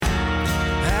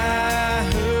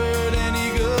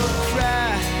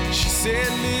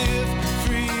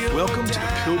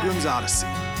Pilgrim's Odyssey,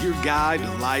 your guide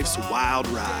to life's wild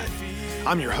ride.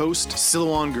 I'm your host,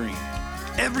 Silouan Green.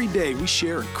 Every day we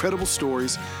share incredible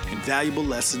stories and valuable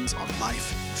lessons on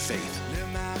life and faith.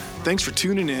 Thanks for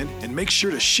tuning in, and make sure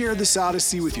to share this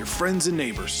Odyssey with your friends and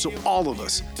neighbors so all of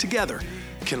us, together,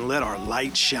 can let our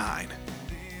light shine.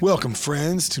 Welcome,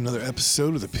 friends, to another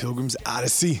episode of the Pilgrim's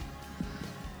Odyssey.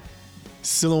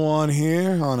 Silouan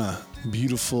here on a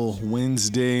beautiful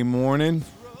Wednesday morning.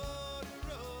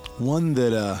 One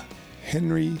that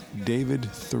Henry David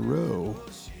Thoreau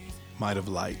might have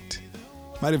liked.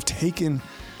 Might have taken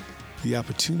the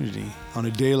opportunity on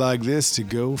a day like this to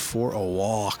go for a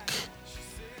walk.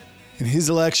 In his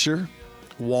lecture,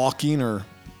 Walking, or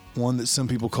one that some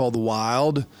people call The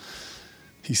Wild,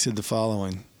 he said the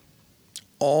following: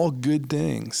 "All good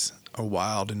things are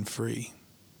wild and free.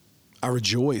 I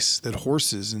rejoice that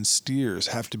horses and steers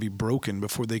have to be broken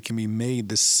before they can be made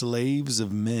the slaves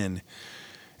of men,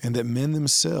 and that men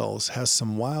themselves have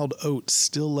some wild oats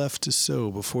still left to sow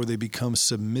before they become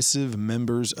submissive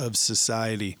members of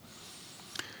society.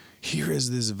 Here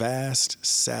is this vast,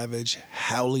 savage,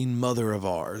 howling mother of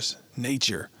ours,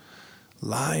 nature,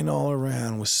 lying all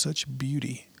around with such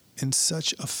beauty and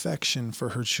such affection for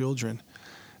her children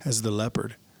as the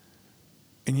leopard.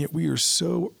 And yet we are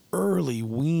so early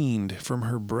weaned from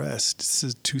her breast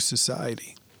to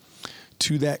society,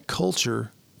 to that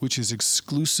culture which is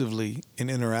exclusively an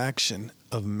interaction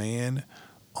of man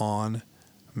on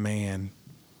man.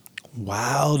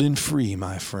 Wild and free,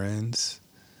 my friends.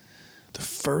 The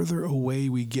further away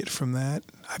we get from that,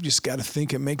 I've just got to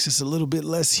think it makes us a little bit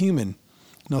less human.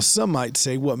 Now, some might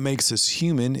say what makes us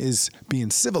human is being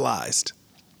civilized.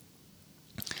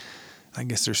 I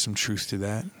guess there's some truth to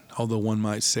that, although one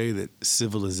might say that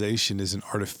civilization is an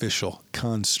artificial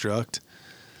construct.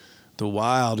 The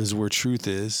wild is where truth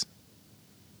is.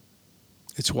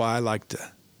 It's why I like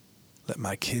to let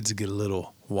my kids get a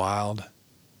little wild.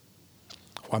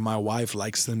 Why my wife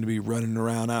likes them to be running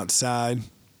around outside.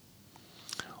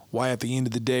 Why at the end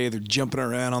of the day they're jumping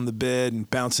around on the bed and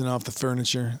bouncing off the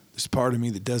furniture. There's part of me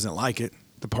that doesn't like it.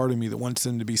 The part of me that wants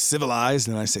them to be civilized,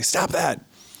 and I say, stop that.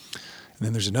 And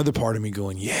then there's another part of me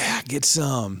going, yeah, get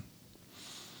some.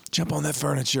 Jump on that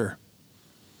furniture.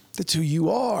 That's who you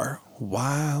are,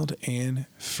 wild and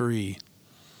free.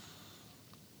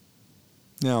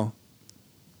 Now,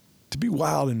 to be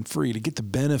wild and free, to get the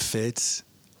benefits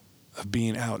of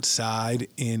being outside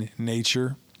in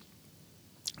nature,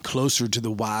 closer to the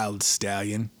wild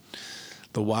stallion,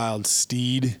 the wild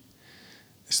steed,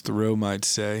 as Thoreau might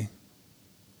say,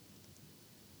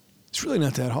 it's really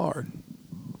not that hard.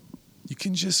 You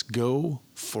can just go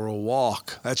for a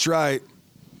walk. That's right.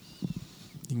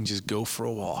 You can just go for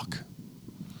a walk.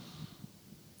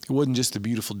 It wasn't just a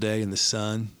beautiful day in the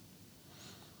sun.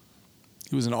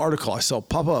 It was an article I saw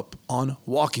pop up on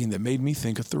Walking that made me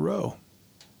think of Thoreau.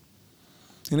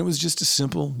 And it was just a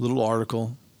simple little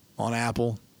article on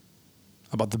Apple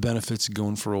about the benefits of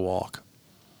going for a walk.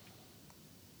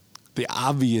 The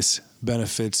obvious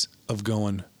benefits of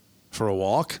going for a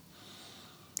walk.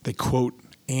 They quote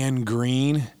Anne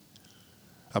Green,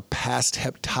 a past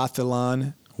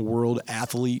heptathlon world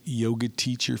athlete, yoga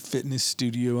teacher, fitness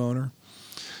studio owner.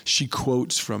 She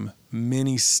quotes from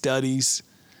many studies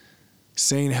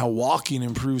saying how walking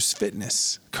improves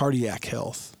fitness, cardiac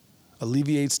health,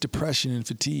 alleviates depression and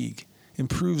fatigue,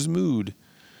 improves mood,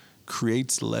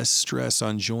 creates less stress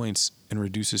on joints and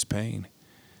reduces pain,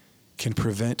 can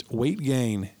prevent weight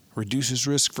gain, reduces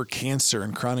risk for cancer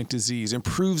and chronic disease,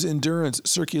 improves endurance,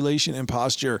 circulation, and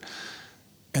posture,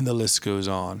 and the list goes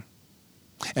on.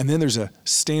 And then there's a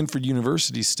Stanford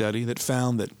University study that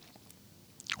found that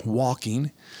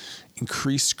walking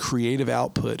increased creative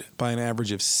output by an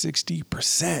average of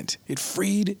 60%. It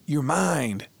freed your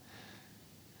mind.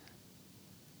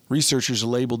 Researchers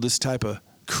labeled this type of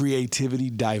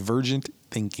creativity divergent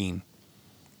thinking,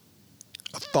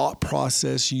 a thought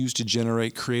process used to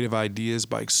generate creative ideas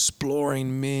by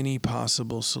exploring many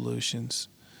possible solutions.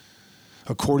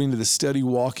 According to the study,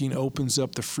 walking opens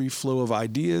up the free flow of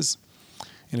ideas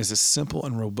and is a simple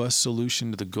and robust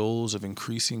solution to the goals of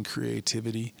increasing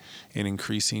creativity and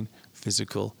increasing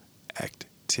physical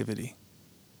activity.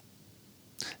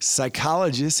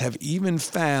 Psychologists have even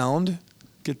found,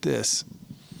 get this,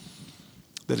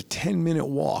 that a 10-minute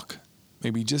walk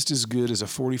may be just as good as a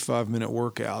 45-minute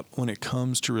workout when it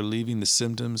comes to relieving the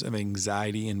symptoms of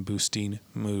anxiety and boosting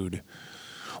mood.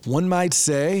 One might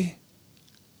say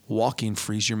walking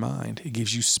frees your mind. It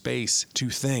gives you space to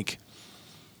think,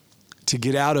 to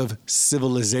get out of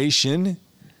civilization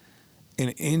and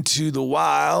into the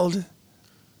wild,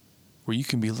 where you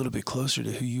can be a little bit closer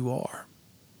to who you are.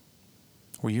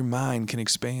 where your mind can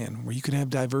expand, where you can have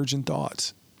divergent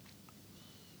thoughts.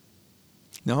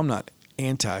 Now, I'm not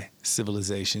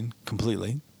anti-civilization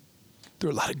completely. There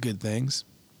are a lot of good things.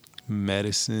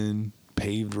 Medicine,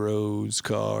 paved roads,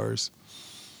 cars.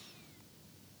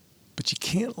 But you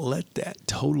can't let that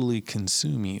totally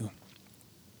consume you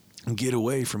and get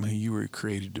away from who you were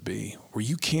created to be, where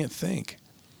you can't think.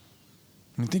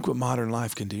 I mean, think what modern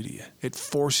life can do to you. It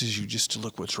forces you just to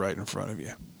look what's right in front of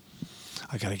you.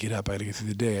 I got to get up. I got to get through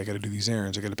the day. I got to do these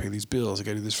errands. I got to pay these bills. I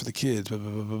got to do this for the kids. Blah,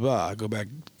 blah, blah, blah, blah. I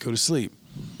go to sleep.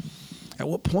 At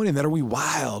what point in that are we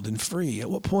wild and free? At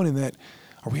what point in that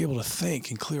are we able to think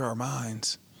and clear our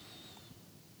minds?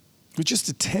 With just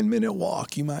a 10-minute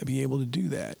walk, you might be able to do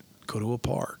that. Go to a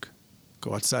park.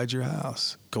 Go outside your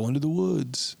house. Go into the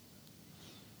woods.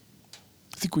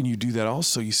 I think when you do that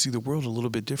also, you see the world a little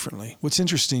bit differently. What's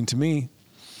interesting to me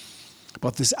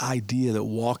about this idea that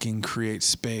walking creates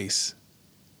space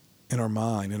in our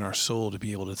mind, in our soul, to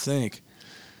be able to think.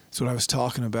 It's what I was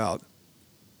talking about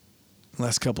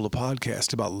last couple of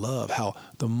podcasts about love, how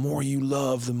the more you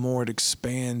love, the more it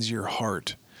expands your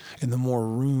heart and the more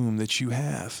room that you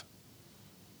have.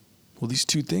 Well, these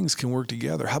two things can work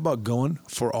together. How about going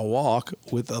for a walk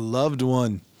with a loved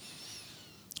one,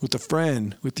 with a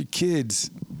friend, with your kids?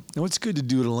 Now, it's good to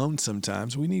do it alone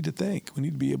sometimes. We need to think. We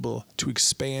need to be able to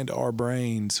expand our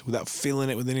brains without filling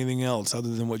it with anything else other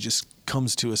than what just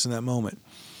comes to us in that moment.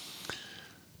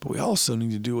 But we also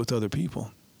need to do it with other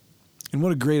people. And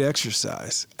what a great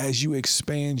exercise. As you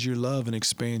expand your love and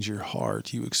expand your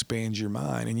heart, you expand your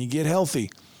mind and you get healthy.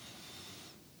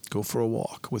 Go for a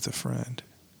walk with a friend.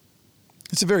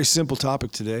 It's a very simple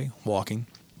topic today, walking,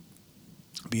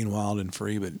 being wild and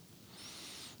free, but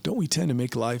don't we tend to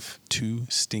make life too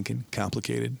stinking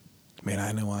complicated? Man,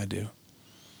 I know I do.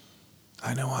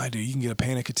 You can get a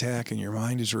panic attack and your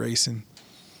mind is racing.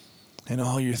 And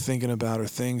all you're thinking about are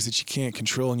things that you can't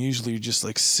control. And usually you're just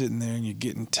like sitting there and you're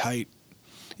getting tight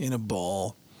in a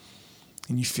ball.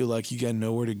 And you feel like you got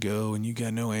nowhere to go and you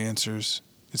got no answers.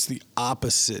 It's the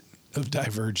opposite of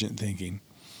divergent thinking.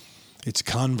 It's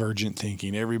convergent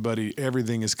thinking.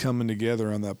 Everything is coming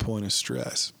together on that point of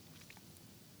stress.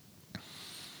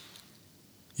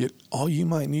 Yet all you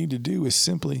might need to do is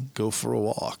simply go for a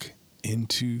walk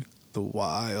into the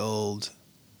wild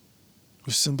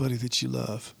with somebody that you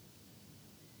love.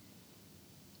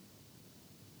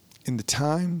 In the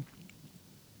time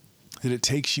that it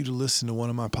takes you to listen to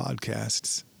one of my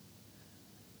podcasts,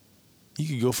 you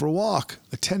could go for a walk,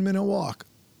 a 10-minute walk,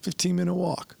 15-minute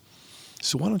walk.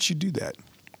 So why don't you do that?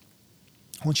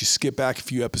 Why don't you skip back a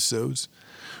few episodes,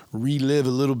 relive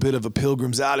a little bit of a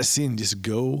Pilgrim's Odyssey, and just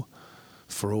go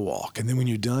for a walk. And then when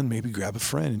you're done, maybe grab a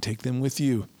friend and take them with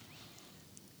you.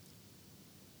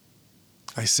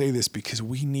 I say this because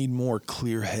we need more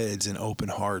clear heads and open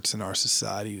hearts in our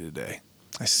society today.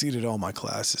 I see it at all my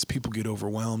classes. People get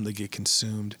overwhelmed. They get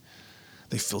consumed.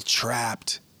 They feel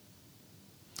trapped.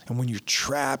 And when you're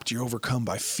trapped, you're overcome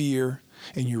by fear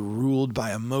and you're ruled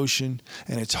by emotion,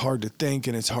 and it's hard to think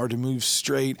and it's hard to move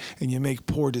straight, and you make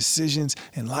poor decisions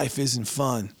and life isn't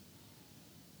fun.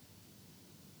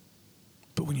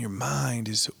 But when your mind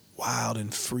is wild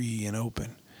and free and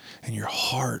open and your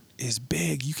heart is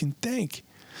big, you can think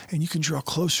and you can draw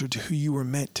closer to who you were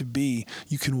meant to be.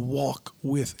 You can walk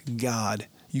with God.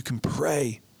 You can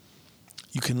pray.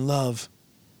 You can love.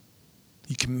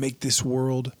 You can make this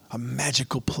world a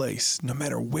magical place, no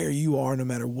matter where you are, no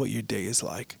matter what your day is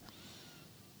like.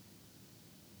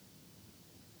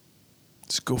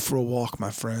 Let's go for a walk,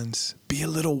 my friends. Be a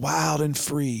little wild and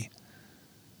free.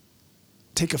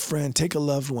 Take a friend, take a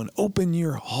loved one, open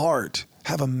your heart,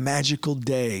 have a magical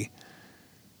day.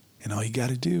 And all you got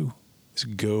to do is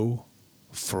go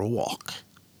for a walk.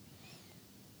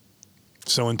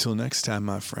 So until next time,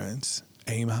 my friends,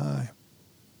 aim high.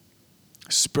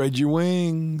 Spread your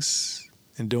wings.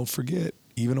 And don't forget,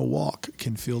 even a walk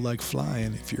can feel like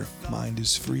flying if your mind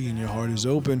is free and your heart is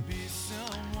open.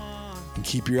 And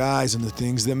keep your eyes on the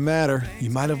things that matter.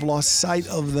 You might have lost sight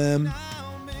of them.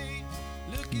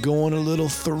 Going a little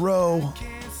Thoreau,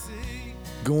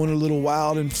 going a little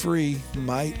wild and free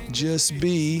might just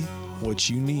be what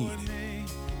you need.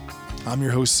 I'm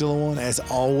your host, Silouan, as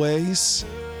always.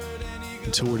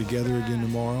 Until we're together again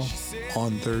tomorrow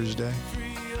on Thursday.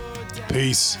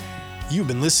 Peace. You've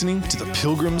been listening to the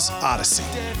Pilgrim's Odyssey.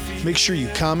 Make sure you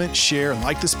comment, share, and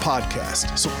like this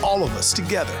podcast so all of us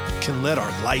together can let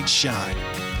our light shine.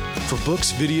 For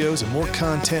books, videos, and more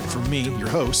content from me, your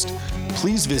host,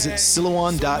 please visit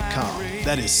Silouan.com.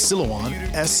 That is Silouan,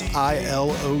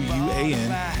 Silouan.com.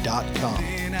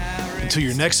 Until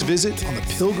your next visit on the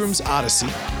Pilgrim's Odyssey,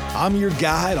 I'm your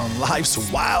guide on life's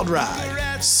wild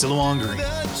ride, Silouan Green.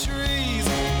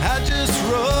 I just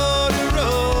rode,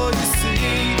 you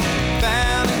see,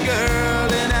 found a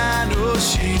girl and I know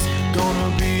she's